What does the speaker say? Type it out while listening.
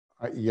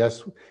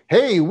Yes.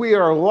 Hey, we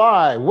are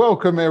live.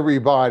 Welcome,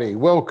 everybody.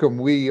 Welcome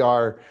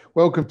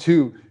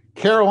to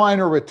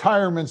Carolina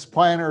Retirement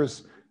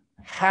Planners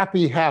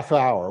Happy Half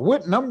Hour.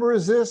 What number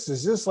is this?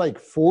 Is this like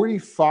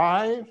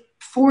 45?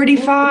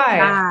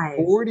 45.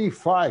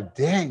 45.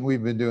 Dang,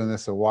 we've been doing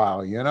this a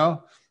while, you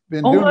know?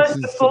 Been doing it Almost a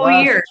since full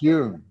last year.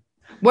 June.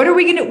 What are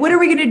we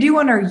gonna do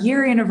on our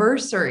year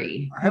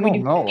anniversary? I When we don't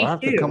do know. I have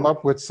to 52? come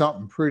up with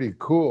something pretty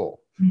cool.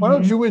 Why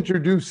don't Mhm. you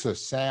introduce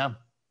us, Sam?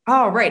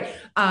 All right.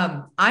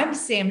 I'm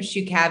Sam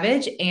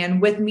Shukavage,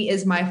 and with me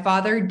is my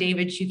father,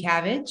 David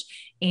Shukavage,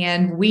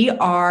 and we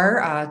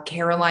are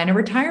Carolina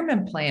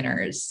retirement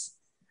planners.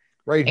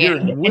 Right here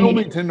And in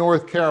Wilmington,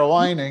 North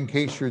Carolina, in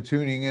case you're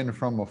tuning in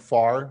from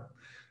afar.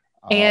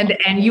 and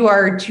you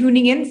are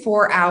tuning in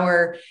for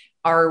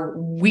our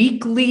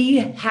weekly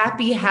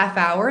happy half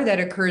hour that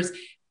occurs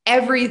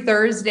every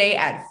Thursday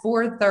at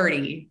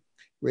 4:30.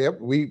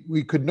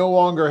 We could no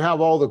longer have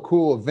all the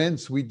cool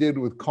events we did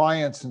with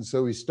clients, and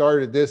so we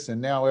started this, and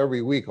now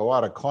every week a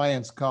lot of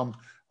clients come,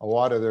 a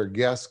lot of their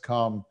guests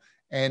come.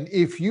 And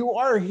if you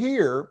are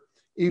here,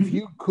 if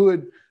you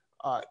could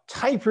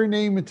type your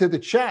name into the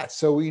chat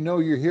so we know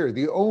you're here.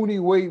 The only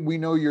way we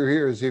know you're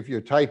here is if you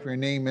type your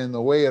name in.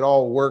 The way it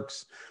all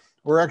works,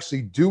 we're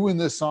actually doing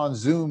this on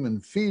Zoom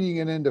and feeding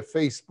it into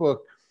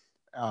Facebook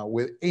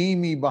with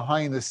Amy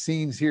behind the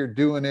scenes here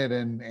doing it,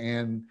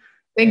 and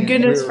Thank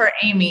goodness for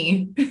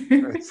Amy.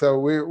 so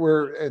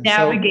we're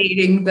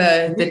navigating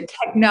the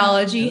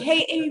technology.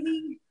 Hey,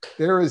 Amy.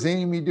 There is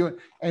Amy doing,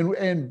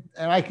 and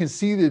I can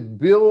see that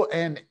Bill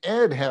and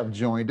Ed have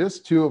joined us,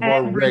 two of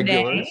our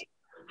regulars.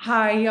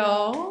 Hi,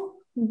 y'all.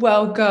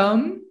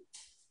 Welcome.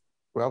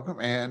 Welcome,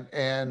 and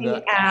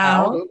Hey,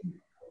 Al.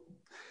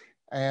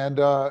 And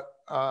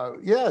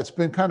yeah, it's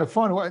been kind of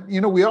fun. You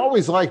know, we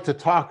always like to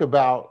talk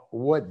about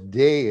what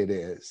day it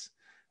is.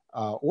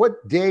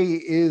 What day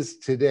is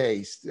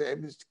today?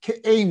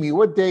 Amy,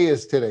 what day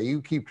is today?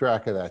 You keep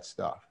track of that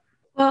stuff.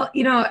 Well,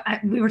 you know,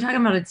 we were talking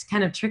about it's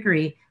kind of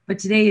trickery, but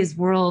today is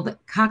World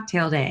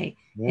Cocktail Day.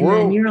 And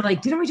then you were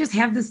like, didn't we just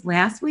have this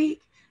last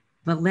week?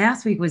 But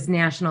last week was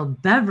National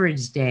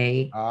Beverage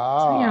Day.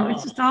 So, you know,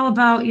 it's just all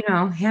about, you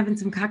know, having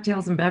some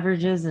cocktails and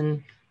beverages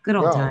and good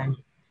old time.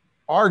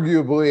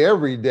 Arguably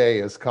every day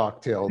is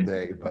cocktail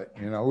day, but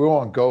you know, we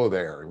won't go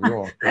there. We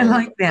won't go I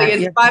like that.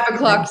 It's 5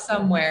 o'clock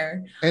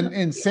somewhere.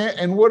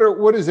 And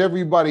what is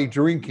everybody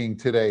drinking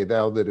today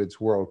now that it's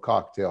World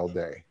Cocktail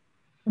Day?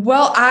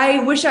 Well,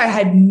 I wish I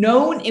had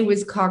known it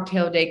was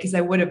cocktail day because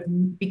I would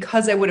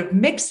have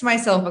mixed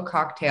myself a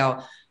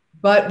cocktail.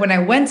 But when I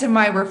went to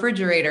my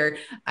refrigerator,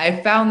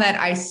 I found that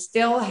I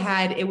still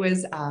had, it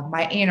was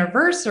my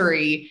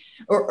anniversary,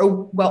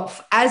 well,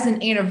 as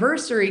an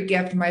anniversary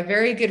gift, my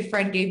very good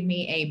friend gave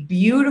me a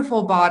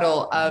beautiful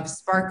bottle of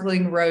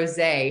sparkling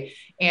rosé,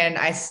 and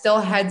I still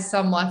had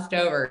some left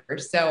over.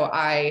 So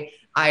I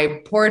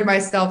poured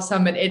myself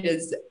some, and it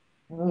is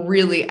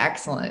really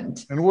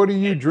excellent. And what are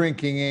you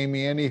drinking,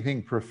 Amy?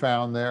 Anything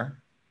profound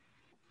there?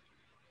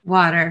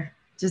 Water.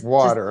 Just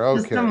water.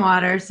 Just some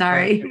water.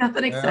 Sorry,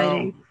 nothing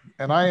exciting.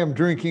 And I am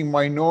drinking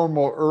my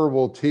normal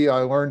herbal tea. I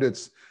learned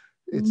it's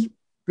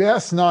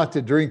best not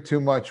to drink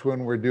too much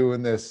when we're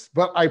doing this.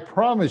 But I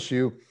promise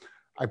you,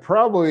 I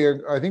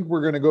think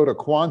we're going to go to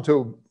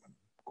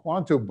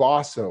Quanto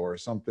Basso or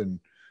something.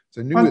 It's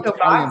a new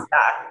Italian.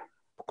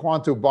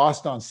 Quanto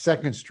Basta on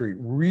 2nd Street.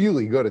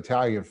 Really good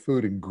Italian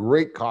food and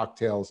great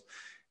cocktails.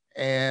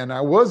 And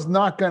I was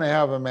not going to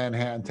have a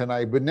Manhattan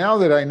tonight, but now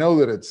that I know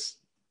that it's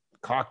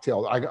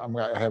cocktail,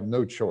 I have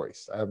no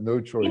choice. I have no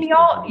choice. And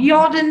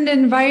y'all didn't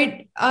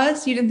invite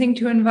us? You didn't think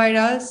to invite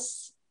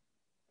us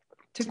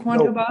to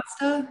Quanto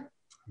Basta?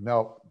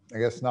 No, I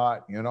guess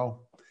not. You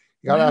know,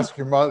 you got to ask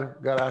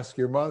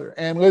your mother.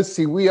 And let's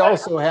see, we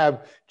also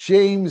have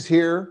James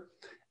here.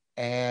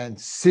 And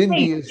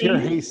Cindy is here.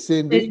 Hey,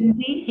 Cindy.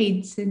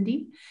 Hey,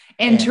 Cindy.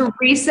 And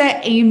Teresa,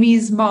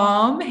 Amy's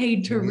mom.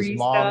 Hey, Teresa. Amy's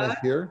mom is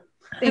here.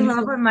 I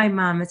love when my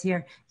mom is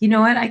here. You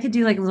know what? I could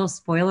do like a little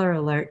spoiler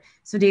alert.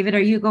 So, David,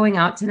 are you going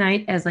out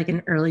tonight as like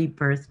an early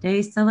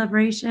birthday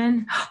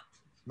celebration?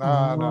 No.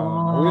 We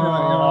don't.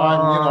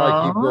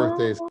 I keep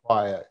birthdays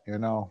quiet. You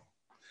know.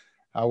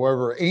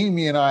 However,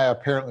 Amy and I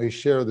apparently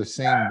share the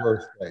same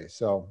birthday,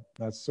 so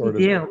that's sort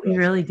of. We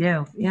really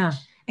do. Yeah.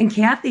 And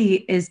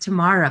Kathy is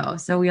tomorrow,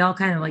 so we all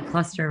kind of like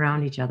cluster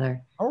around each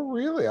other. Oh,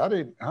 really? I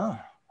didn't. I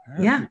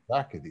yeah. Keep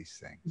track of these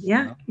things.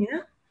 Yeah. You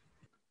know?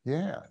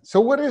 Yeah. So,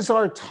 what is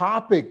our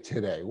topic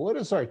today?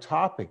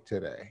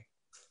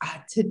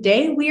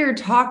 Today we are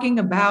talking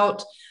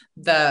about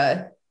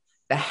the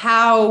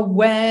how,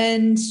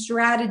 when,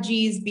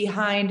 strategies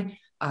behind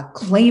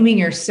claiming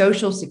your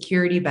Social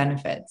Security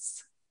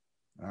benefits.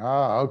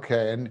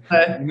 Okay. And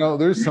you know,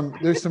 there's some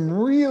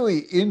really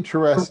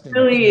interesting,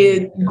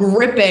 really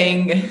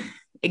gripping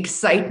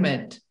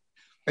excitement.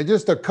 And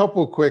just a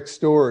couple quick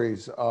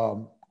stories.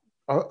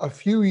 A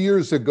few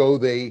years ago,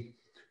 they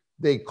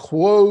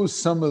closed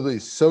some of the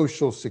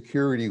Social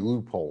Security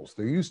loopholes.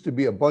 There used to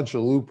be a bunch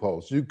of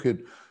loopholes. You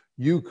could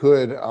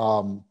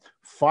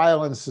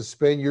file and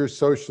suspend your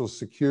Social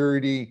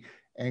Security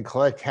and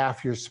collect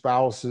half your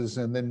spouse's,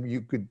 and then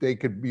you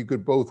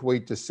could both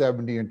wait to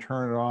 70 and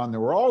turn it on. There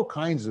were all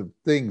kinds of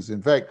things.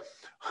 In fact,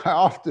 I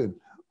often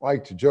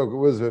like to joke.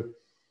 It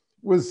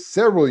was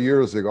several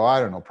years ago. I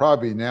don't know,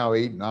 probably now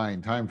 8,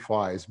 9, time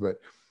flies.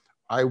 But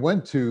I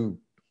went to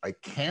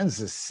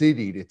Kansas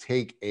City to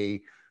take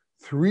a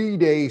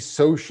 3-day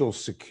Social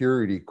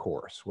Security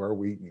course where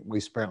we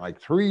spent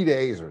like 3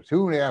 days or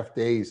 2.5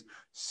 days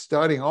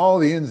studying all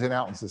the ins and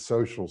outs of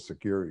Social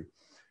Security.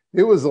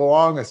 It was the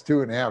longest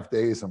 2.5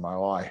 days of my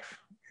life,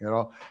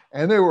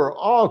 and there were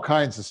all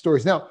kinds of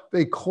stories. Now,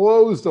 they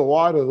closed a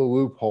lot of the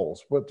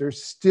loopholes, but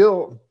there's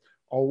still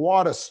a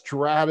lot of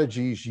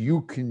strategies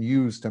you can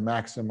use to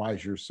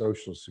maximize your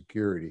Social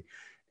Security.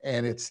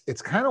 And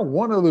it's kind of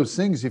one of those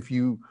things, if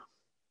a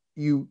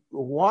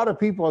lot of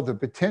people have the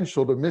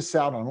potential to miss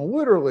out on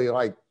literally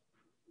like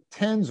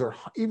tens or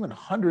even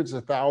hundreds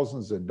of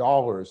thousands of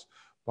dollars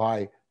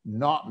by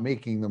not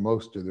making the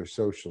most of their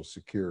Social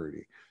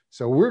Security.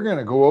 So we're going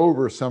to go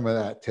over some of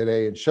that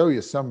today and show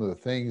you some of the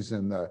things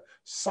and the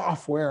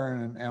software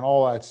and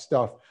all that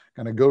stuff.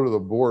 Going to go to the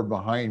board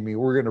behind me.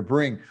 We're going to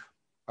bring,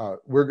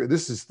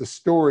 this is the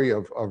story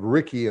of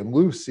Ricky and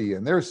Lucy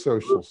and their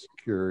Social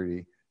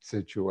Security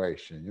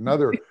situation.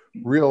 Another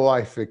real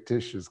life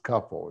fictitious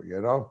couple,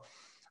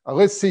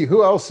 Let's see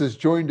who else has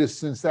joined us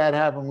since that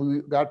happened. We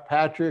got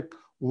Patrick.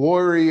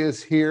 Lori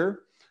is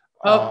here.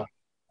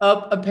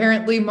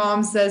 Apparently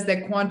mom says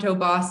that Quanto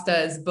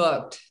Basta is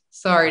booked.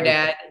 Sorry,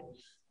 Dad.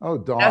 Oh,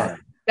 darn.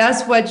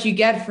 That's what you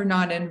get for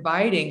not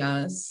inviting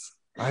us.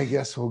 I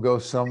guess we'll go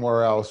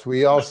somewhere else.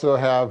 We also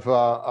have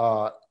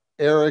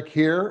Eric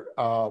here.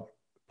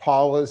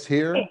 Paula's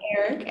here. Hey,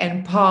 Eric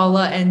and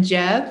Paula and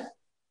Jeff.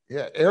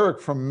 Yeah, Eric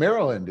from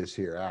Maryland is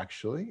here,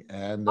 actually.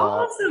 And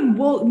awesome.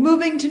 Well,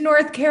 moving to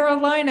North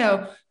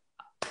Carolina,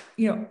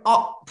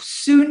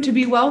 soon to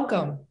be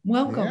welcome.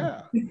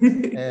 Yeah.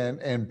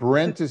 and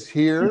Brent is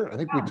here. I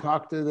think we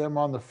talked to them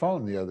on the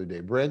phone the other day.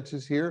 Brent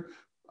is here.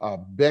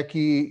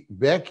 Becky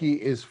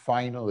is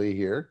finally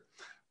here.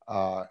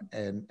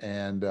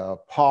 And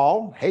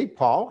Paul. Hey,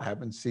 Paul.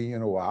 Haven't seen you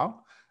in a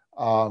while.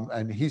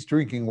 And he's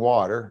drinking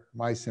water.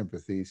 My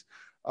sympathies.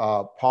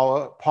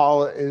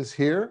 Paula is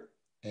here.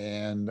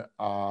 And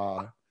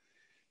Paula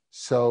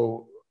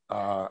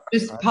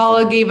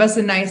gave us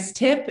a nice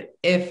tip.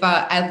 If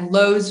at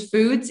Lowe's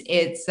Foods,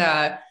 it's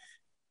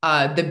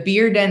the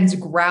Beer Den's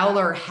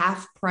Growler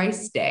half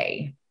price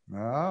day.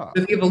 So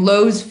if you have a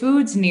Lowe's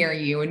Foods near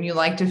you and you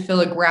like to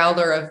fill a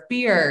growler of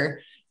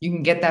beer, you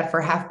can get that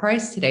for half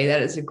price today.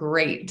 That is a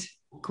great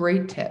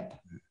tip.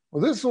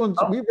 Well, this one's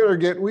we better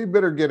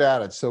get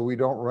at it so we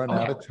don't run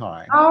out of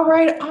time. All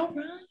right.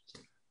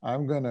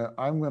 I'm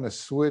gonna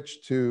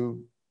switch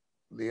to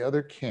the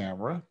other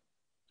camera.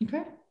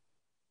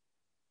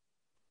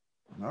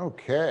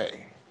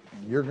 Okay.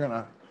 You're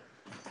gonna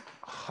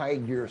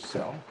hide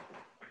yourself.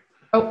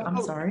 Oh, I'm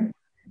sorry.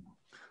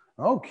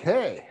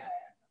 Okay.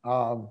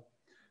 How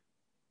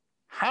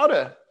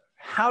to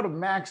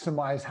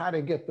maximize, how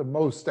to get the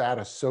most out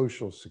of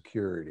Social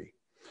Security.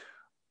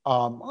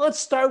 Let's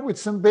start with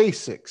some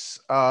basics.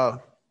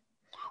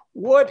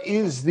 What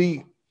is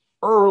the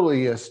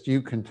earliest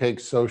you can take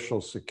Social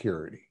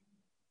Security?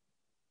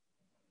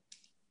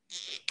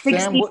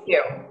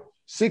 62.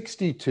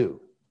 62.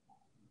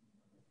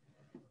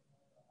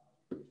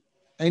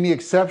 Any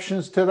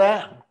exceptions to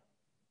that?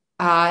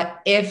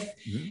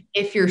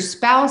 If your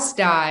spouse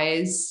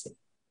dies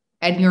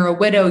and you're a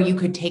widow, you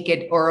could take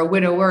it, or a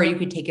widower, you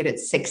could take it at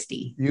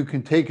 60. You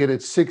can take it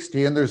at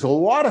 60. And there's a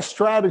lot of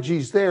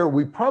strategies there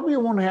we probably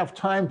won't have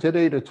time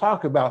today to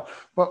talk about.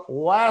 But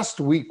last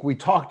week we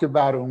talked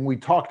about it when we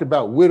talked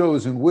about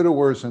widows and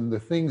widowers and the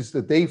things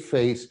that they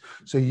face.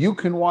 So you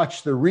can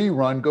watch the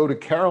rerun, go to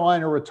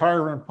Carolina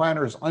Retirement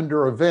Planners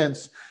under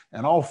events,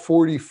 and all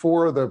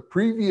 44 of the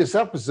previous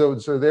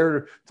episodes are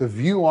there to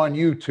view on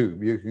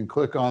YouTube. You can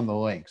click on the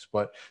links.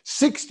 But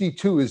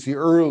 62 is the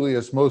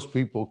earliest most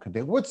people can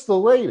take. What's the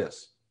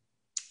latest?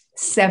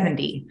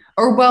 70.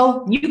 Or,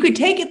 well, you could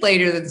take it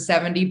later than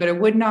 70, but it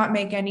would not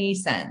make any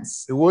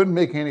sense. It wouldn't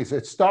make any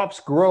sense. It stops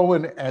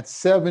growing at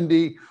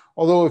 70.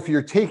 Although if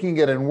you're taking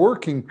it and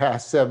working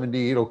past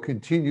 70, it'll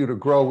continue to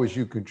grow as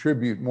you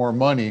contribute more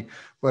money.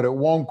 But it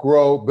won't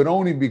grow, but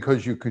only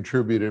because you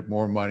contributed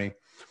more money.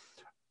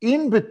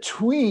 In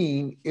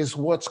between is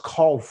what's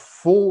called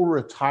full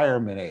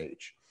retirement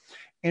age.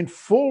 And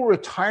full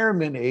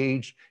retirement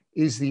age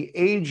is the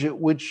age at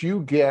which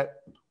you get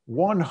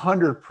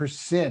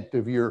 100%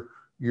 of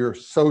your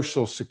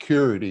Social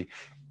Security.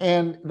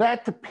 And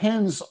that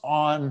depends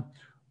on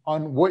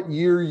what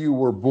year you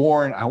were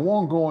born. I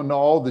won't go into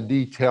all the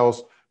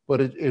details,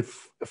 but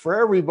for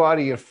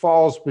everybody, it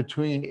falls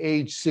between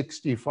age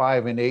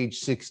 65 and age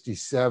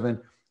 67.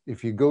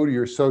 If you go to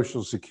your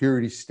Social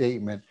Security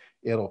statement,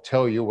 it'll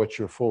tell you what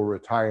your full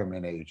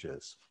retirement age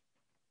is.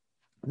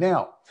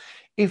 Now,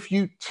 if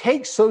you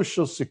take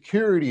Social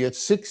Security at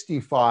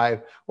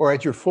 65 or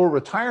at your full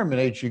retirement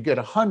age, you get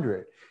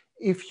 100.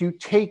 If you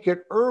take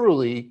it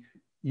early,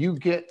 you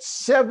get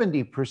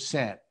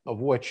 70% of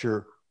what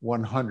your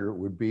 100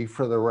 would be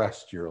for the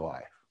rest of your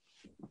life.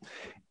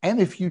 And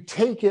if you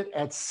take it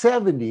at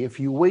 70, if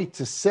you wait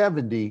to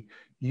 70,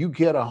 you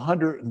get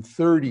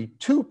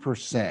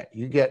 132%.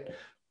 You get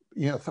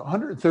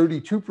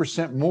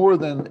 132% more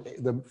than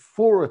the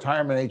full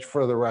retirement age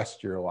for the rest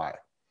of your life.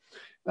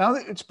 Now,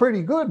 it's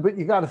pretty good, but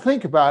you got to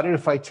think about it.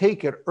 If I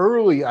take it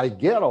early, I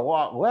get a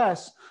lot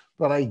less,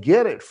 but I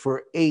get it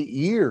for 8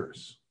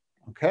 years,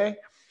 okay?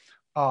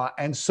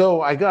 And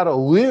so I got to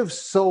live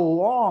so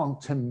long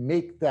to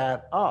make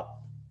that up.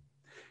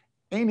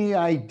 Any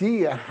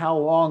idea how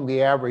long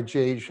the average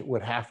age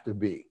would have to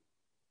be?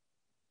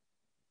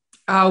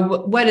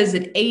 What is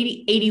it?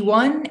 80,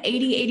 81,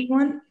 80,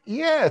 81?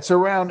 Yeah, it's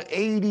around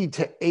 80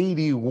 to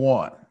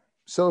 81.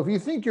 So if you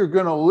think you're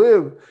going to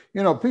live,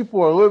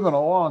 people are living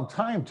a long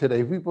time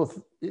today.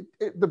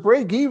 The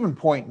break-even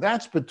point,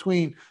 that's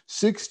between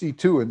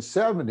 62 and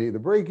 70. The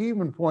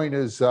break-even point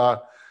is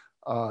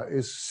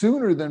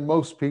sooner than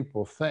most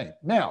people think.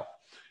 Now,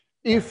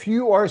 if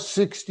you are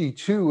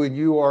 62 and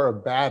you are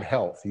of bad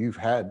health, you've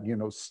had,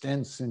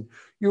 stents, and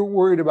you're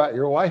worried about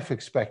your life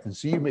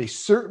expectancy, you may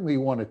certainly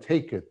want to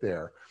take it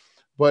there.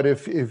 But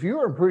if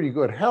you're in pretty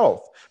good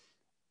health,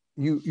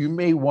 you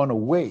may want to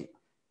wait.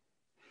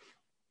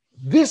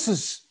 This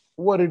is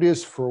what it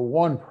is for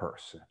one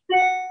person.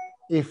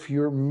 If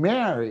you're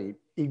married,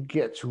 it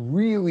gets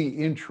really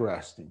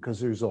interesting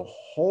because there's a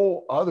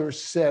whole other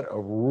set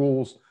of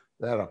rules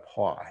that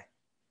apply.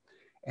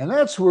 And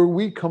that's where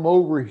we come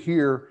over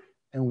here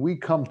and we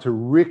come to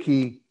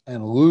Ricky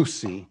and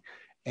Lucy.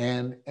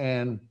 And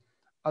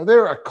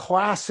they're a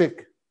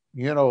classic,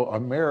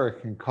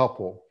 American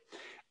couple.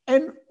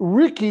 And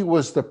Ricky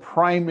was the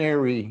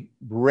primary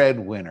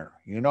breadwinner,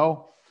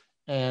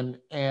 and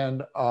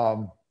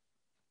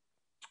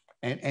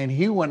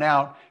he went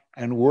out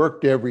and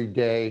worked every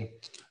day,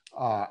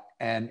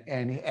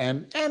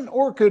 and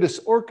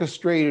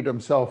orchestrated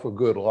himself a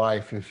good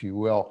life, if you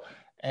will,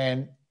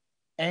 and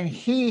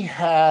he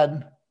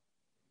had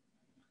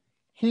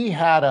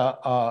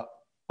a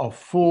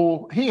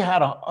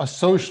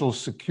Social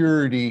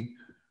Security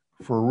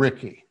for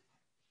Ricky.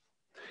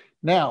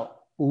 Now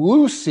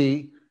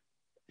Lucy,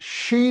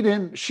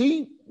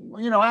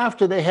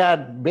 after they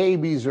had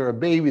babies or a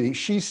baby,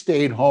 she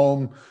stayed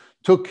home,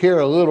 took care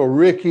of little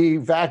Ricky,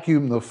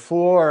 vacuumed the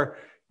floor.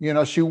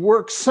 She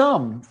worked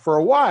some for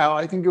a while.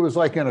 I think it was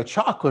like in a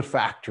chocolate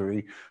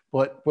factory,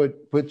 but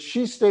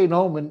she stayed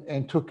home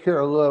and took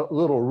care of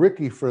little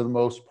Ricky for the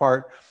most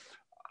part.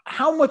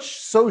 How much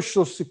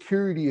Social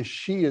Security is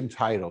she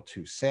entitled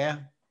to,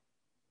 Sam?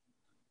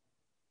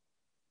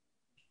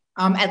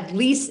 At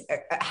least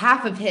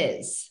half of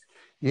his.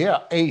 Yeah,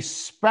 a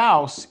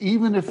spouse,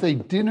 even if they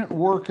didn't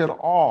work at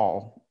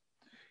all,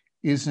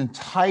 is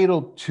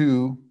entitled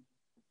to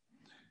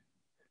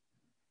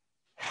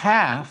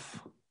half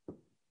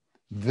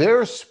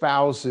their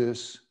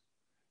spouse's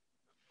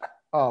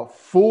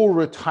full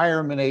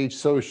retirement age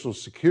Social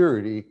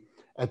Security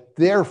at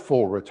their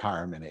full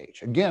retirement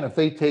age. Again, if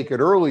they take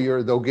it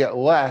earlier, they'll get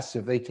less.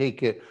 If they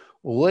take it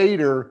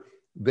later,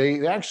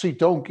 they actually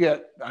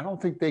I don't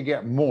think they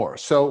get more.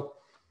 So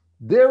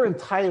they're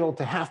entitled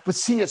to half. But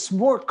see, it's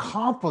more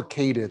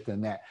complicated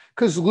than that,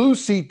 because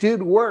Lucy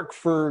did work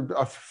for,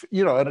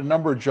 at a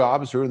number of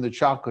jobs, or in the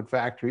chocolate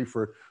factory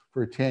for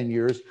 10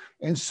 years.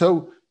 And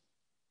so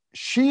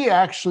she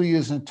actually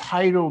is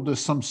entitled to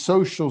some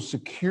Social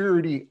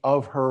Security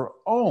of her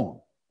own.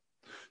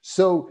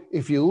 So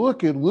if you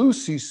look at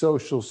Lucy's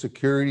Social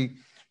Security,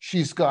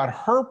 she's got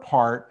her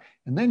part,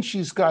 and then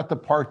she's got the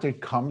part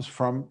that comes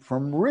from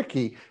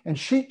Ricky. And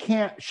she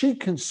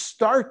can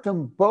start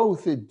them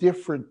both at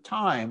different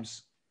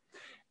times,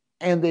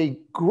 and they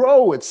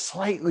grow at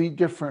slightly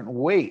different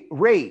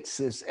rates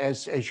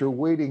as you're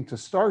waiting to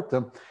start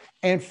them.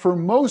 And for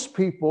most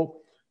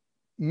people,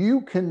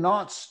 you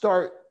cannot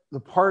start the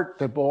part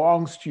that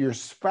belongs to your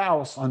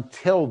spouse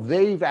until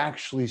they've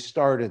actually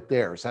started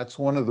theirs. That's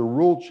one of the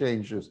rule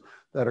changes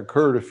that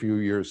occurred a few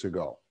years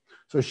ago.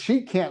 So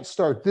she can't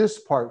start this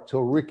part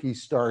till Ricky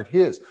start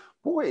his.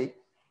 Boy,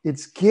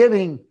 it's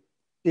getting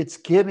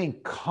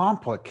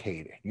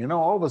complicated.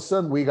 All of a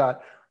sudden we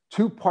got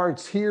two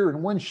parts here,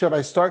 and when should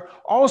I start?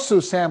 Also,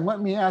 Sam,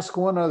 let me ask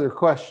one other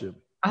question.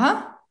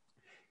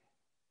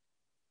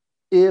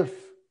 If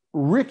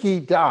Ricky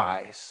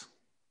dies,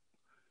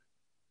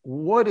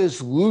 what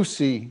is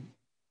Lucy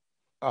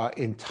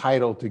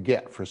entitled to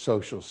get for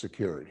Social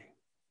Security?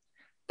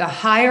 The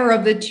higher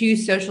of the two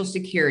Social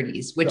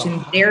Securities, which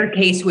in their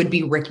case would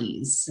be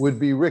Ricky's.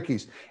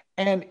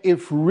 And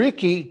if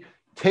Ricky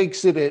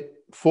takes it at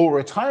full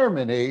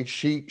retirement age,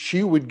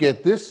 she would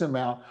get this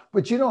amount.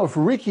 But if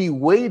Ricky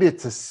waited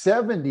to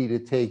 70 to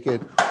take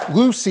it,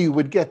 Lucy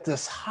would get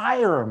this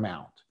higher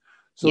amount.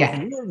 So if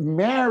you're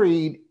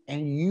married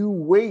and you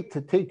wait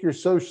to take your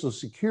Social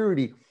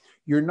Security,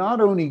 you're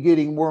not only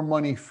getting more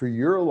money for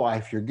your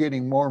life, you're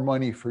getting more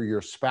money for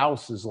your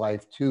spouse's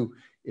life too,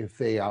 if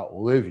they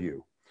outlive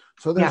you.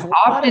 So there's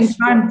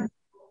oftentimes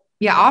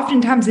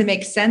it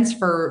makes sense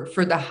for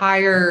the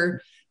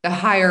higher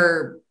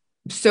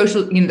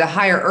social, the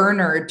higher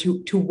earner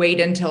to wait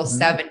until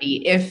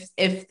 70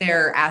 if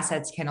their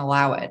assets can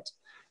allow it.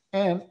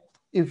 And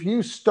if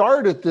you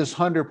start at this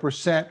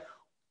 100%,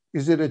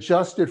 is it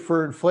adjusted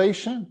for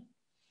inflation?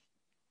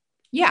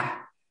 Yeah.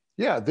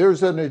 Yeah,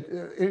 there's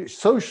a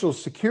Social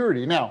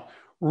Security. Now,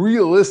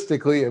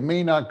 realistically, it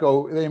may not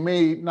go, they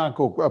may not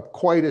go up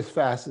quite as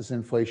fast as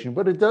inflation,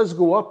 but it does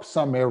go up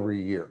some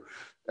every year.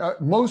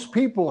 Most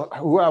people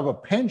who have a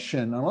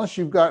pension, unless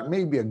you've got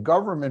maybe a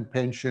government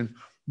pension,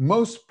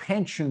 most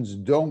pensions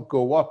don't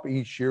go up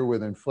each year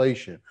with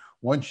inflation.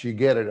 Once you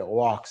get it, it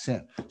locks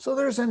in. So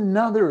there's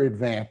another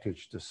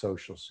advantage to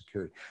Social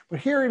Security. But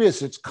here it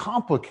is, it's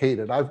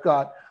complicated. I've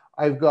got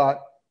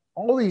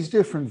all these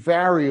different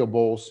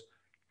variables.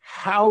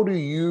 How do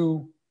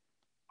you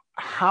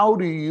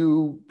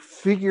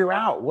figure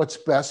out what's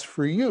best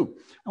for you?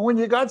 And when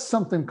you got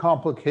something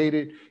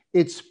complicated,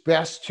 it's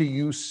best to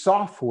use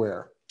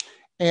software.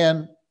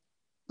 And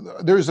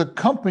there's a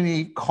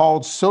company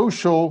called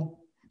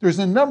there's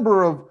a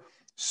number of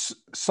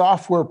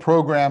software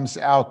programs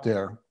out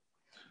there.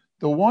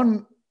 The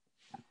one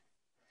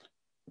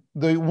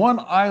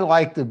I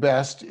like the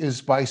best is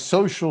by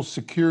Social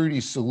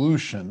Security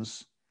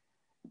Solutions.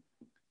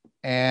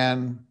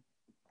 And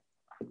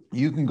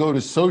you can go to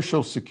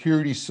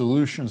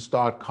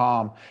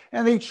socialsecuritysolutions.com,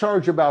 and they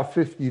charge about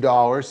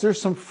 $50.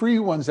 There's some free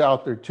ones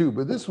out there too,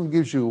 but this one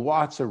gives you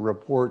lots of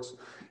reports,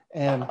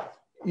 and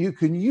you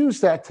can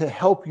use that to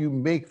help you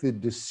make the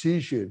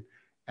decision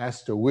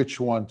as to which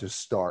one to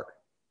start.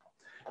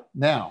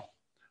 Now,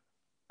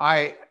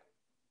 I'd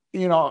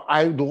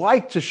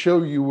like to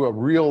show you a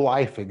real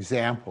life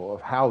example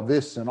of how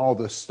this and all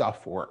this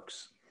stuff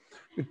works.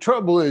 The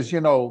trouble is,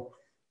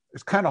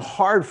 it's kind of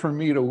hard for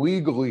me to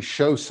legally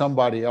show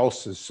somebody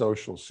else's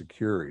Social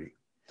Security.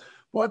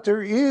 But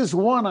there is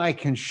one I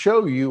can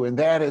show you, and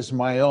that is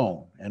my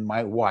own and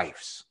my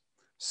wife's.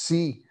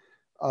 See,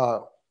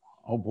 oh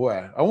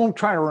boy, I won't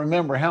try to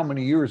remember how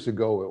many years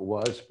ago it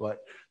was,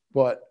 but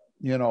a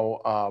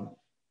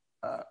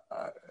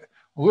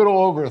little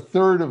over a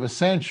third of a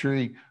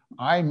century,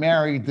 I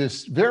married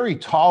this very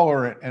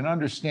tolerant and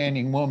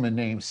understanding woman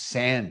named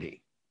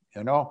Sandy,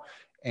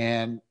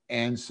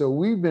 and so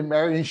we've been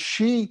married, and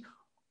she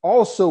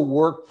also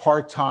worked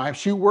part-time.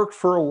 She worked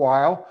for a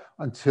while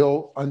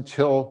until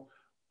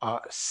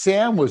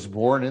Sam was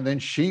born, and then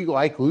she,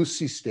 like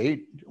Lucy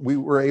State, we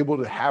were able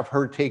to have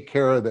her take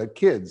care of the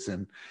kids,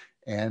 and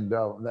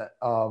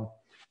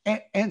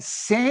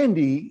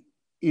Sandy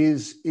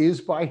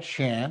is by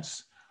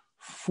chance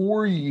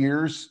 4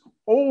 years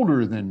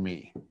older than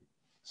me.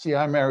 See,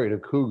 I married a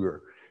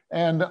cougar,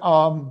 and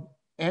I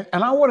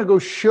want to go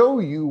show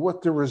you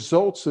what the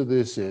results of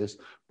this is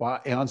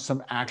on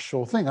some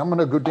actual thing. I'm going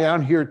to go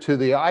down here to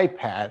the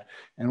iPad,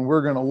 and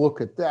we're going to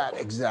look at that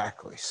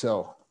exactly.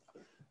 So,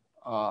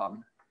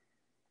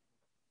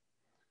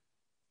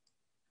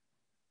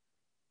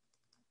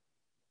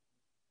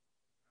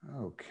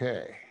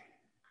 okay.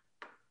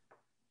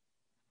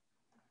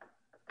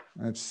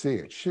 Let's see.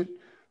 It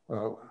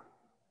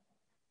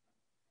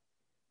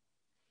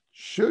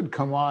should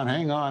come on.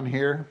 Hang on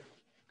here.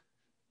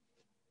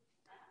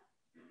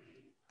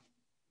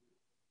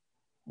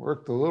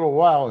 Worked a little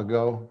while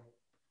ago.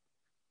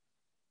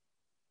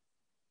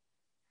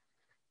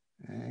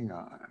 Hang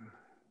on.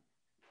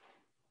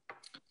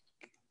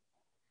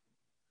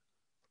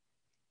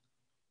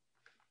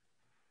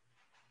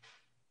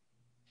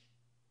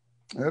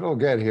 It'll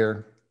get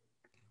here.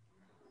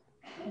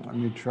 Let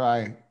me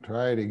try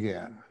it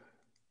again.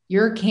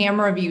 Your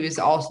camera view is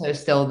also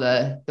still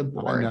the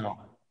board. I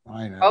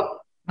know.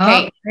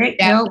 Oh, hey,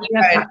 no, you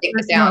gotta take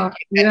it down.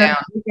 Take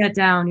that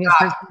down. You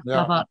have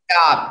to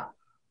up.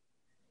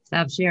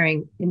 Stop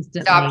sharing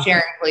instantly. Stop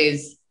sharing,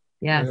 please.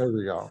 Yes. There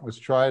we go. Let's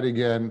try it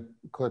again.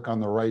 Click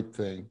on the right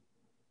thing.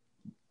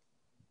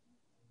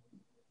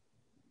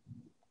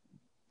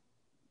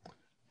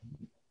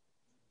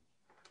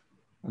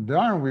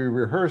 Darn, we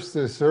rehearsed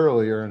this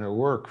earlier and it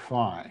worked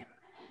fine.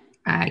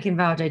 I can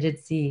vouch. I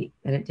did see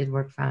that it did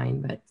work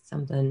fine, but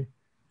something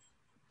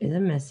is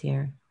amiss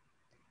here.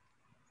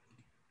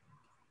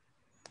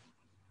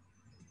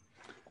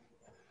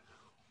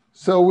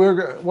 So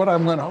what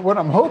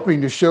I'm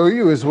hoping to show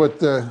you is what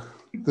the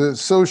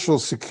Social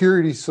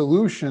Security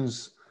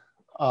Solutions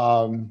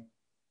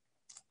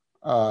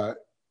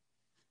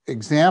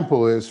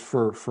example is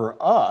for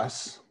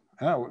us.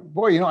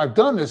 Boy, I've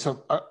done this.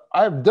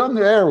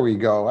 There we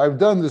go. I've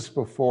done this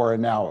before,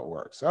 and now it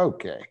works.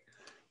 Okay,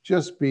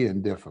 just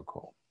being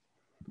difficult.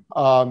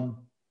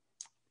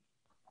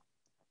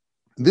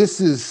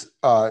 This is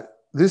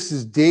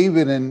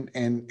David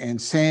and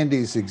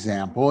Sandy's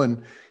example,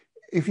 and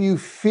if you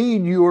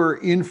feed your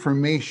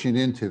information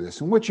into this,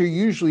 and what you're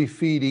usually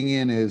feeding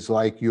in is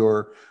like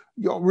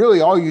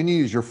really all you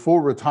need is your full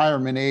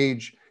retirement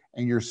age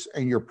and your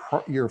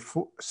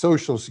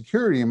Social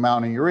Security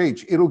amount and your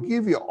age. It'll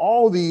give you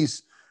all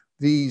this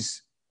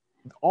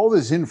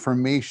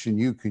information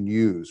you can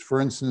use.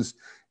 For instance,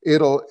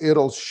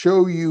 it'll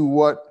show you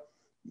what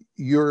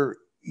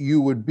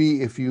you would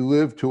be if you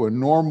lived to a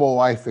normal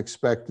life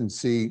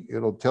expectancy.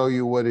 It'll tell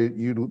you what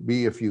you'd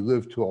be if you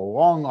lived to a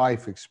long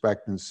life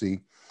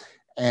expectancy.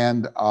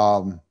 And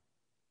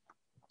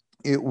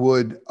it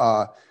would,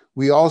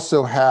 we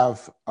also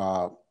have,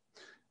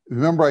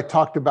 remember I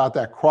talked about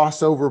that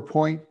crossover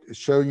point,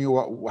 showing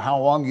you how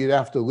long you'd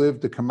have to live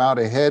to come out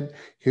ahead.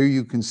 Here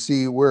you can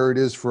see where it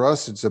is for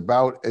us. It's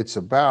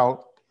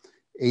about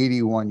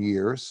 81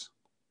 years.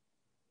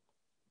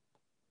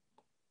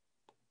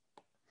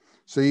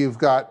 So you've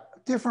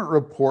got different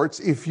reports.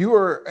 If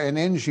you're an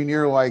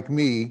engineer like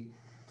me,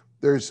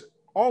 there's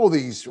all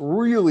these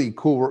really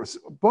cool,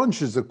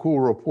 bunches of cool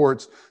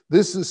reports.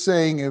 This is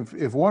saying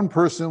if one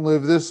person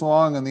lived this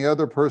long and the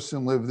other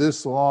person lived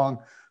this long,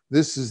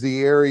 this is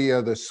the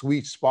area, the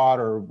sweet spot,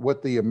 or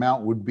what the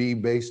amount would be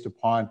based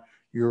upon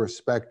your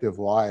respective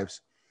lives.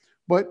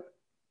 But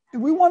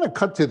if we want to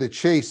cut to the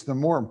chase, the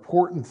more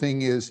important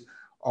thing is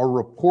a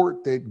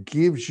report that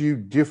gives you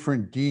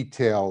different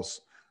details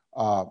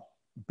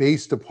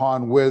based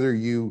upon whether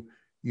you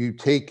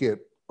take it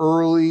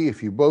early,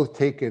 if you both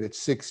take it at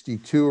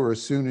 62 or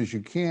as soon as you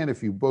can,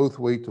 if you both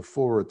wait to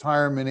full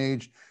retirement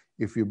age,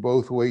 if you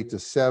both wait to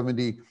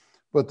 70.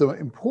 But the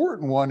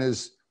important one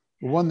is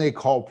the one they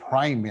call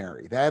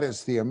primary. That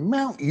is the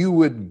amount you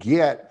would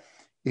get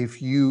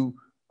if you,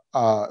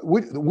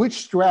 which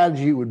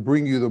strategy would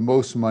bring you the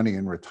most money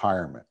in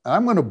retirement. And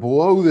I'm going to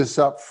blow this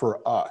up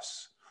for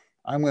us.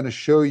 I'm going to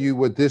show you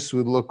what this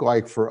would look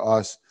like for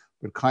us,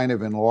 but kind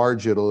of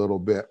enlarge it a little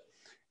bit.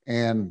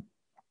 And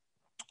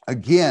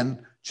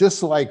again,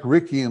 just like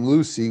Ricky and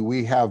Lucy,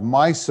 we have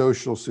my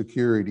Social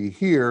Security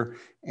here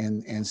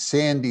and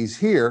Sandy's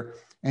here.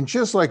 And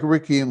just like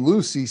Ricky and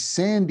Lucy,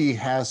 Sandy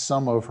has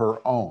some of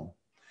her own.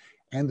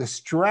 And the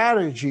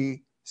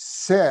strategy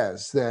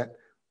says that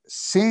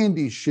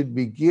Sandy should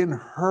begin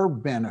her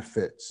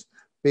benefits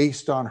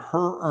based on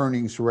her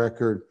earnings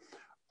record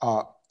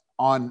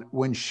on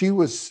when she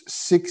was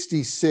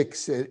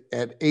 66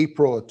 at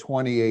April of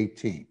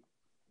 2018.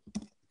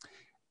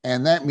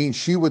 And that means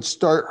she would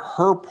start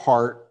her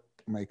part,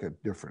 make a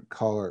different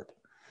color.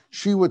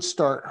 She would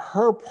start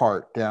her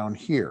part down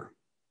here.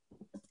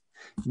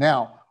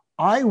 Now,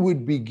 I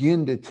would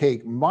begin to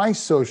take my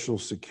Social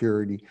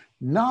Security,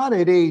 not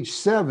at age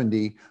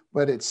 70,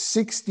 but at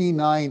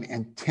 69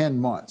 and 10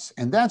 months.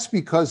 And that's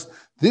because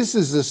this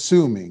is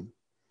assuming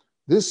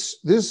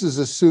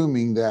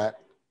that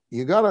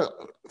you got to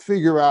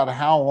figure out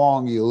how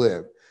long you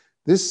live.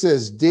 This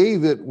says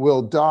David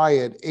will die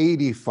at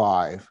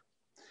 85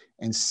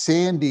 and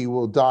Sandy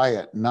will die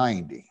at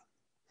 90.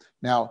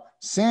 Now,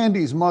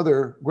 Sandy's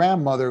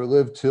grandmother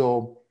lived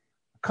till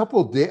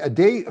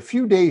a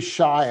few days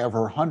shy of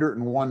her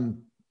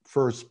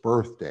 101st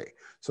birthday.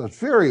 So it's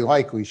very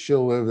likely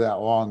she'll live that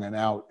long and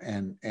out.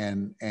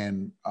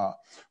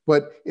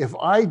 But if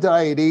I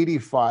die at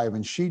 85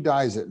 and she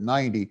dies at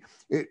 90,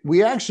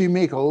 we actually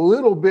make a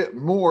little bit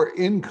more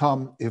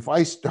income if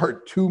I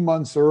start 2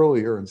 months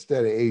earlier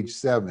instead of age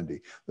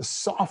 70. The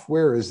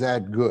software is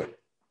that good.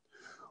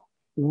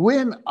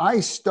 When I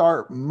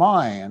start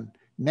mine,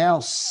 now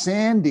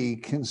Sandy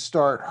can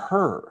start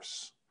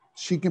hers.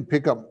 She can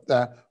pick up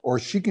that, or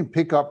she can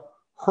pick up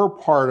her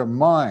part of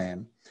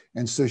mine.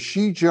 And so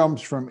she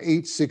jumps from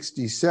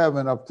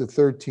 867 up to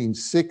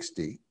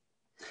 1360.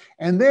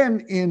 And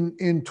then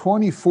in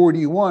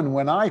 2041,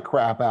 when I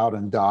crap out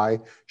and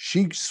die,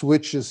 she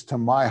switches to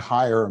my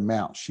higher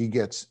amount. She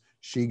gets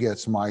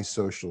my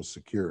Social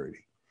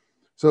Security.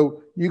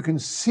 So you can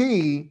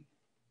see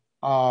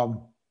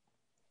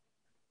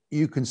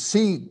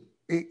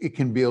it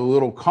can be a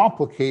little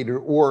complicated,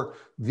 or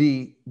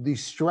the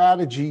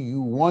strategy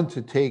you want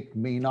to take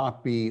may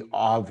not be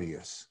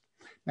obvious.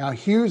 Now,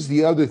 here's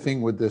the other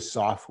thing with this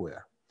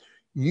software.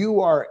 You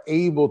are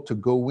able to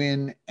go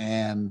in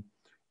and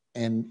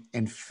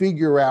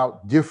figure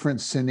out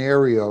different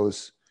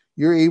scenarios.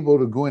 You're able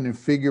to go in and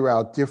figure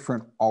out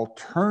different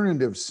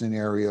alternative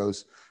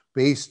scenarios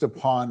based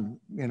upon,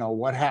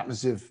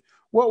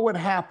 what would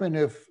happen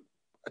if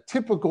a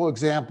typical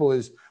example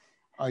is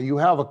you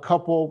have a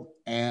couple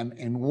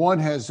and one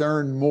has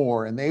earned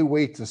more and they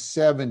wait to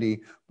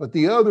 70, but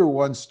the other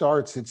one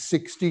starts at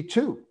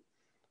 62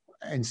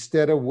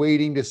 instead of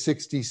waiting to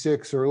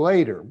 66 or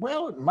later.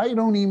 Well, it might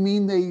only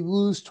mean they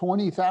lose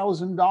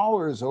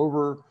 $20,000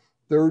 over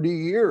 30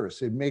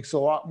 years. It makes a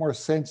lot more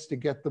sense to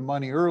get the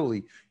money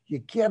early. You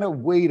get a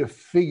way to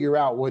figure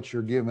out what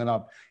you're giving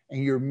up,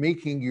 and you're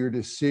making your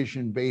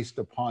decision based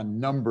upon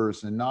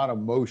numbers and not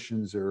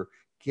emotions or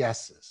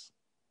guesses.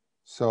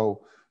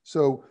 So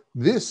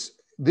this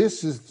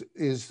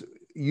is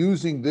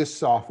using this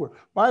software.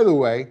 By the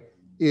way,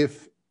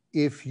 if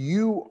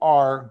you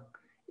are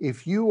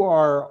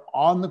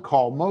on the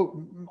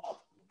call,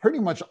 pretty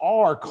much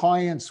all our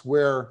clients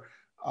where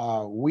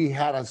we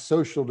had a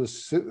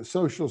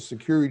social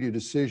security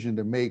decision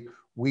to make,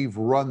 we've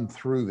run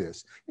through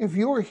this. If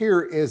you're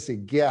here as a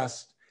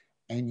guest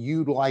and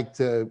you'd like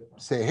to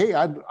say, hey,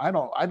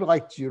 I'd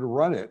like you to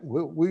run it,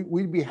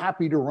 we'd be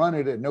happy to run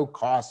it at no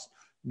cost,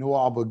 no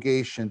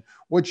obligation.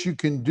 What you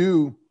can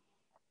do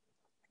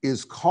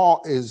is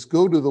go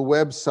to the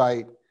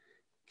website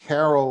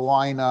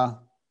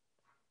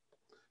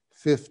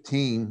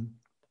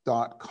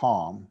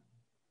Carolina15.com,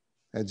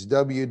 That's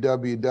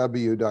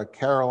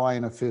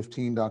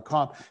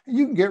www.carolina15.com. And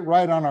you can get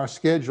right on our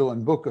schedule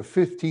and book a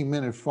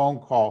 15-minute phone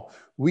call.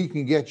 We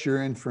can get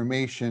your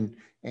information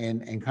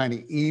and kind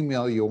of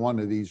email you one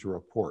of these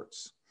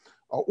reports.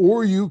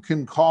 Or you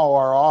can call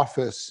our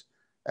office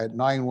at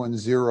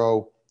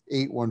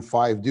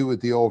 910-815, do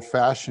it the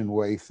old-fashioned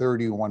way,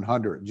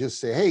 3100. Just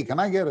say, hey, can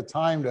I get a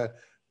time to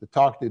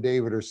talk to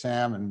David or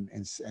Sam and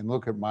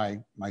look at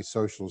my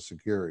Social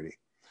Security?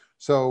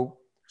 So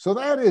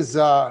that is,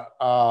 did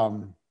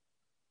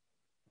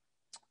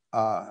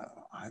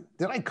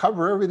I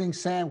cover everything,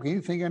 Sam? Can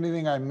you think of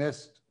anything I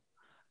missed?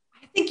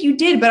 I think you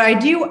did, but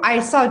I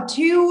saw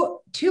two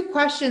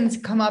questions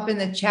come up in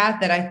the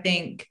chat that I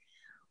think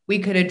we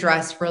could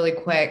address really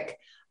quick.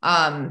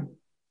 Pat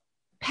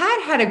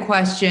had a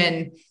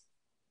question.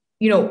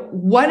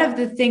 One of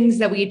the things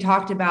that we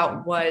talked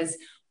about was,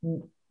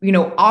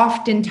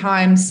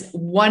 oftentimes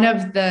one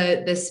of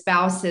the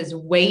spouses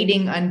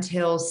waiting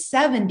until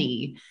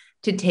 70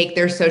 to take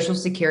their Social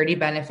Security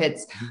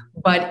benefits.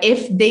 But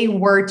if they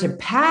were to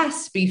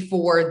pass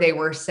before they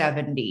were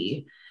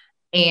 70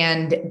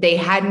 and they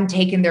hadn't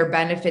taken their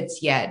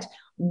benefits yet,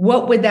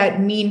 what would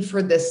that mean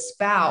for the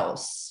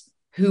spouse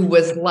who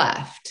was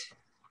left?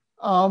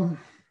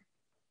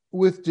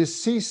 With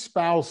deceased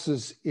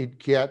spouses, it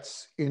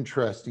gets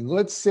interesting.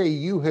 Let's say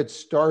you had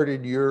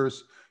started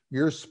yours,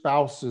 your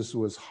spouse's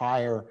was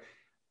higher,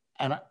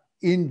 and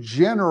in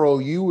general,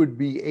 you would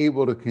be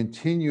able to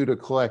continue to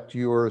collect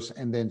yours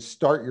and then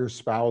start your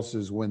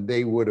spouse's when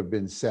they would have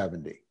been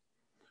 70.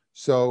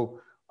 So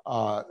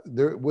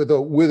with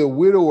a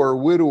widow or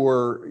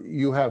widower,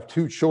 you have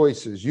two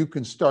choices. You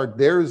can start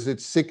theirs at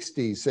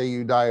 60, say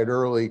you died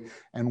early,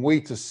 and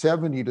wait to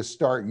 70 to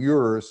start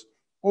yours,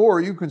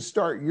 or you can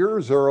start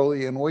yours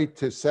early and wait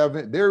to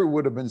 7. There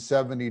would have been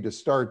 70 to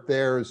start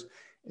theirs,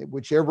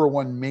 whichever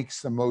one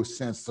makes the most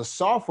sense. The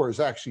software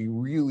is actually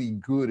really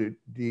good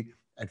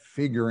at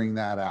figuring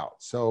that out.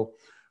 So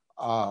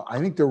I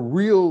think the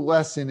real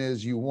lesson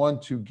is you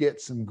want to get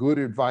some good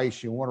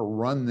advice. You want to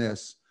run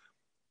this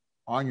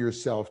on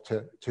yourself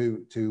to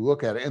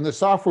look at it. And the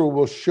software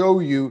will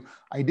show you,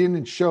 I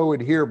didn't show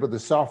it here, but the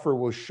software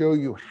will show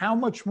you how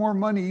much more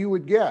money you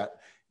would get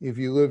if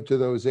you live to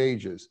those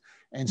ages.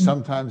 And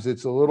sometimes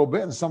it's a little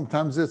bit and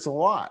sometimes it's a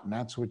lot. And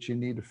that's what you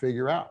need to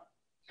figure out.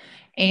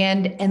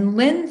 And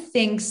Lynn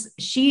thinks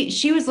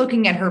she was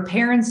looking at her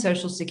parents'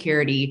 Social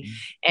Security,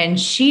 and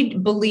she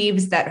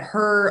believes that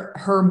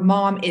her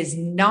mom is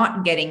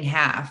not getting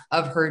half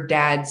of her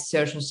dad's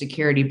Social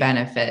Security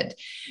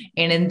benefit.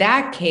 And in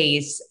that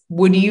case,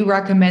 would you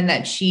recommend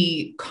that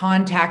she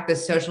contact the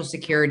Social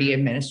Security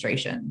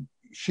Administration?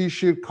 She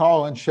should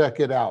call and check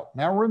it out.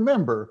 Now,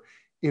 remember,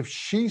 if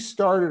she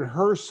started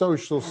her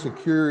Social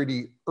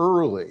Security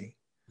early,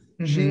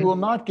 she will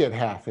not get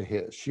half of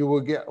his. She will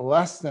get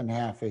less than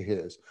half of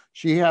his.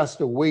 She has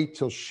to wait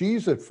till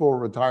she's at full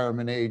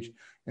retirement age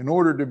in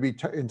order to be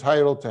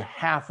entitled to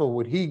half of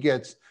what he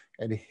gets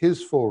at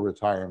his full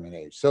retirement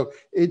age. So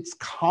it's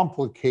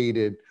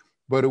complicated,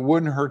 but it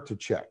wouldn't hurt to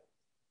check.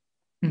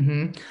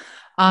 Do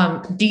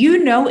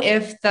you know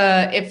if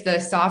the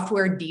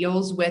software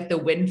deals with the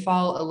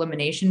windfall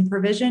elimination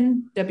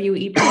provision,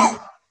 WEP?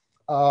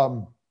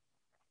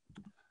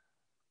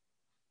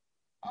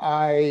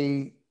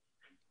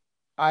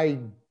 I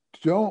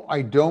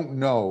don't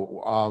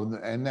know,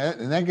 and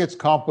that gets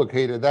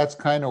complicated. That's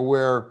kind of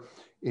where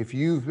if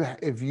you've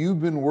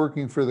been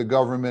working for the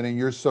government and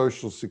your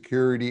Social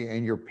Security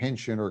and your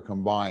pension are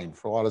combined,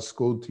 for a lot of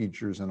school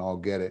teachers, and I'll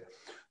get it,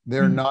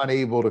 they're not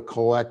able to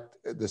collect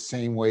the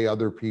same way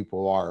other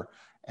people are,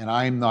 and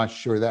I'm not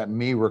sure. That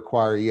may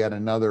require yet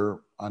another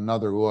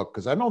look,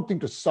 because I don't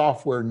think the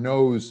software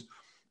knows.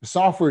 The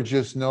software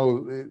just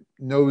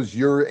knows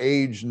your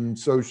age and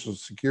Social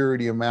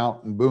Security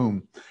amount, and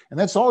boom. And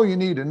that's all you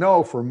need to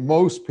know for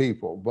most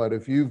people. But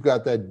if you've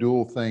got that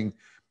dual thing,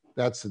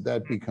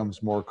 that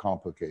becomes more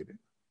complicated.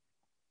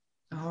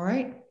 All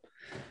right.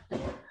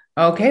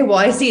 Okay. Well,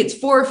 I see it's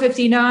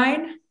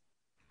 4:59.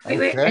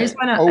 Wait. I just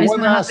want to.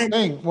 One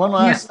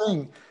last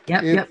thing.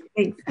 Yep.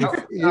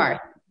 Sorry.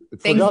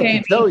 Forgot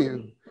to tell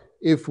you,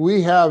 if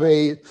we have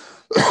a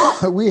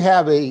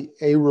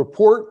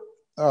report.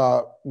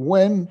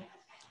 When,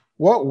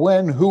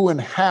 who,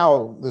 and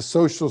how the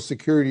Social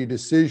Security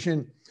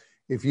decision.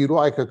 If you'd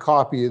like a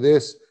copy of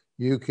this,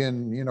 you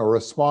can,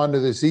 respond to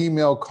this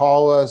email,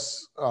 call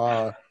us,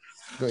 and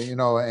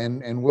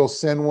we'll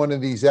send one of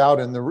these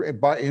out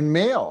in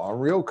mail, a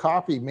real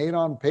copy made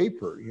on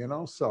paper,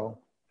 so.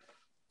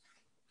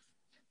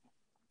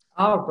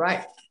 All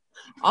right.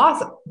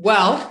 Awesome.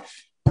 Well,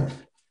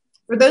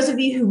 for those of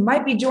you who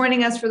might be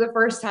joining us for the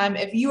first time,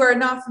 if you are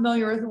not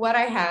familiar with what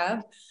I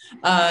have,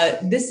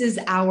 this is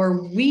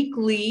our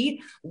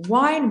weekly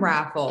wine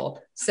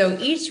raffle. So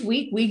each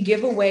week we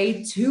give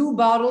away 2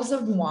 bottles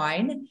of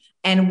wine,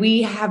 and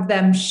we have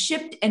them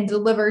shipped and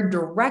delivered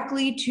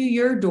directly to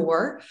your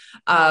door.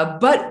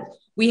 But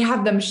we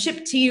have them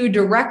shipped to you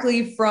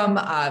directly from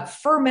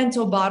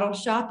Fermental Bottle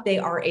Shop. They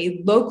are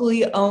a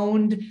locally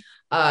owned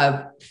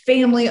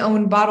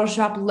family-owned bottle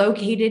shop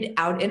located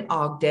out in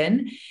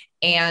Ogden.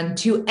 And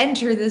to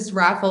enter this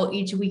raffle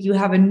each week, you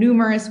have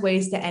numerous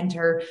ways to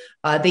enter.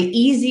 The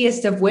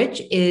easiest of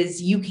which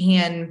is you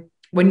can,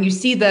 when you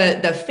see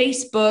the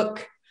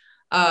Facebook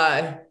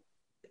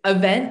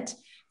event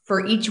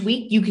for each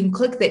week, you can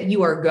click that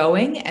you are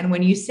going. And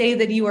when you say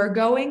that you are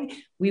going,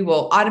 we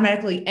will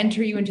automatically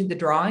enter you into the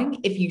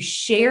drawing. If you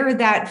share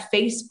that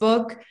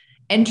Facebook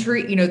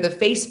entry, the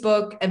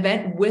Facebook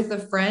event with a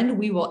friend,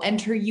 we will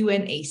enter you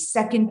in a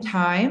second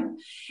time.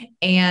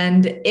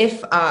 And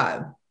if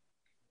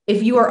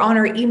you are on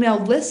our email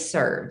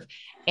listserv,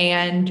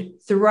 and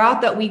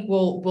throughout that week,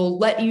 we'll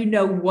let you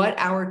know what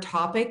our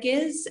topic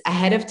is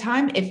ahead of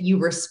time. If you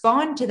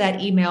respond to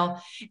that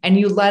email and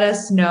you let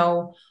us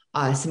know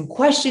some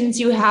questions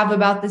you have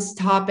about this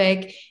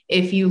topic,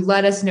 if you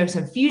let us know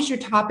some future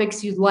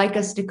topics you'd like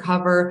us to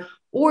cover,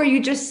 or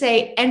you just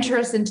say, enter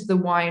us into the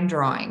wine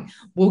drawing,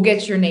 we'll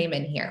get your name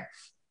in here.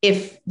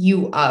 If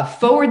you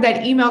forward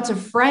that email to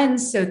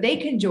friends so they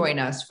can join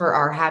us for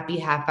our happy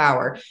half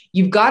hour,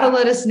 you've got to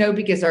let us know,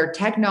 because our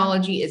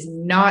technology is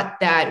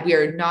not that, we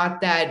are not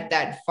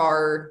that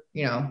far,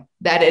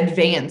 that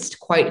advanced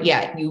quite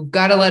yet. You've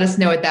got to let us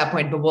know at that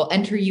point, but we'll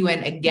enter you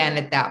in again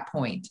at that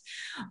point.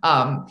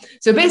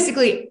 So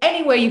basically,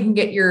 any way you can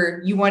get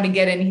you want to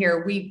get in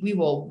here,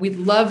 we'd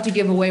love to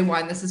give away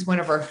wine. This is one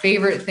of our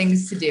favorite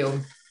things to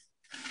do.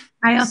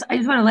 I just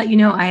want to let you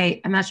know,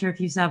 I'm not sure if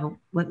you saw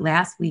what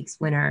last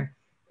week's winner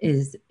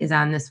is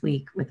on this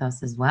week with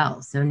us as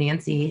well. So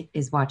Nancy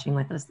is watching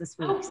with us this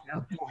week.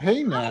 So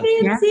hey,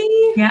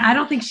 Nancy. Yeah, I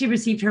don't think she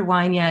received her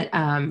wine yet.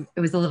 It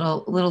was a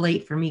little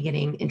late for me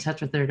getting in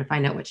touch with her to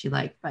find out what she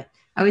liked. But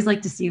I always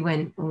like to see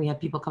when we have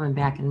people coming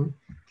back and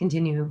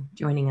continue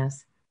joining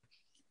us.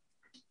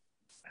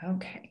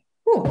 Okay.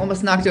 Ooh,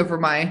 almost knocked over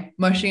my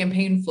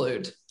champagne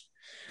flute.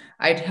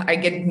 I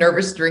get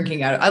nervous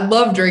drinking out of. I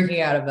love drinking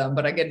out of them,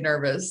 but I get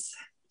nervous.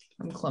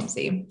 I'm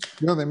clumsy.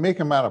 They make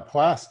them out of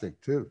plastic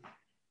too.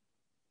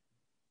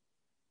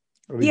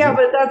 Yeah,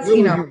 but that's a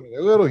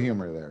little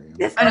humor there.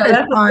 I know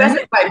that's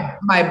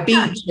my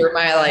beach or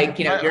my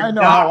I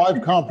know how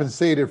I've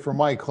compensated for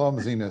my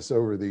clumsiness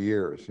over the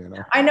years.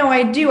 I know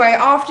I do.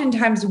 I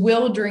oftentimes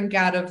will drink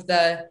out of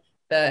the.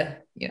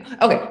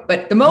 Okay,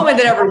 but the moment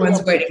that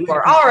everyone's waiting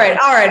for. All right.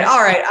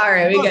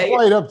 We got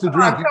quite up to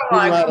drinking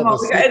out of a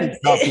sippy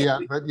cup yet,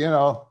 but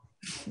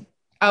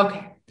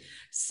Okay,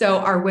 so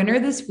our winner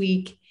this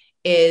week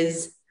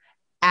is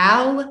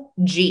Al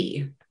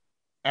G.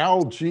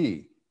 Al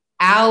G.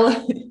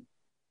 Al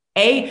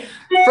A.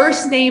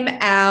 First name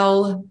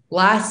Al,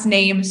 last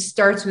name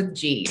starts with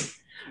G.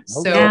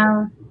 So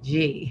Al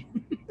G.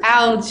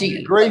 Al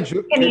G.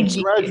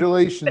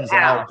 Congratulations,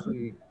 Al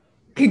G.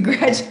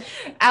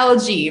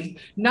 Algae,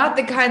 not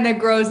the kind that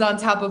grows on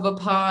top of a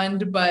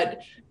pond, but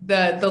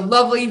the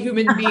lovely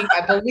human being.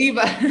 I believe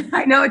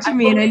I know what you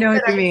mean. I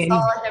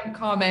saw him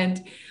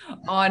comment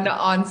on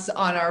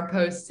our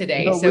post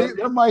today.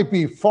 There might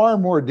be far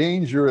more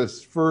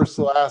dangerous first,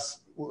 last,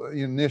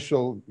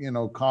 initial,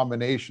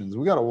 combinations.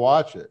 We got to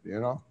watch it.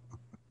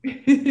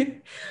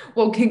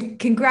 Well,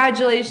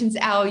 congratulations,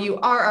 Al. You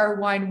are our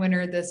wine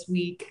winner this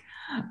week.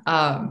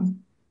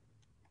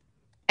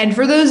 And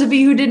for those of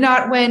you who did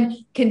not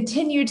win,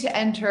 continue to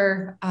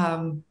enter.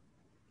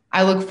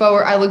 I look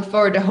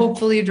forward to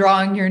hopefully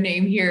drawing your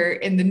name here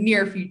in the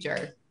near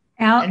future.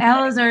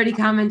 Al has already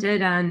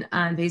commented on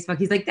Facebook.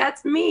 He's like,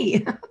 that's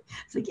me.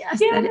 It's like, yes,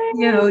 that is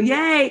you.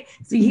 Yay.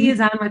 So he is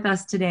on with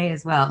us today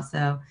as well.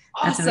 So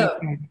awesome.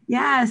 That's really good.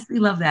 Yes, we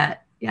love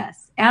that.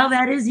 Yes. Al,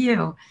 that is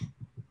you.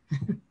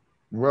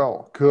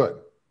 Well, good.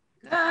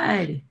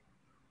 Good.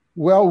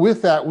 Well,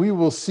 with that, we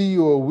will see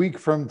you a week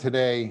from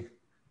today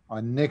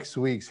on next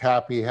week's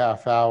Happy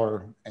Half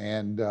Hour.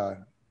 And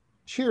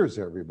cheers,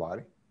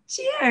 everybody.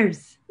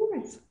 Cheers.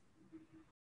 Cheers.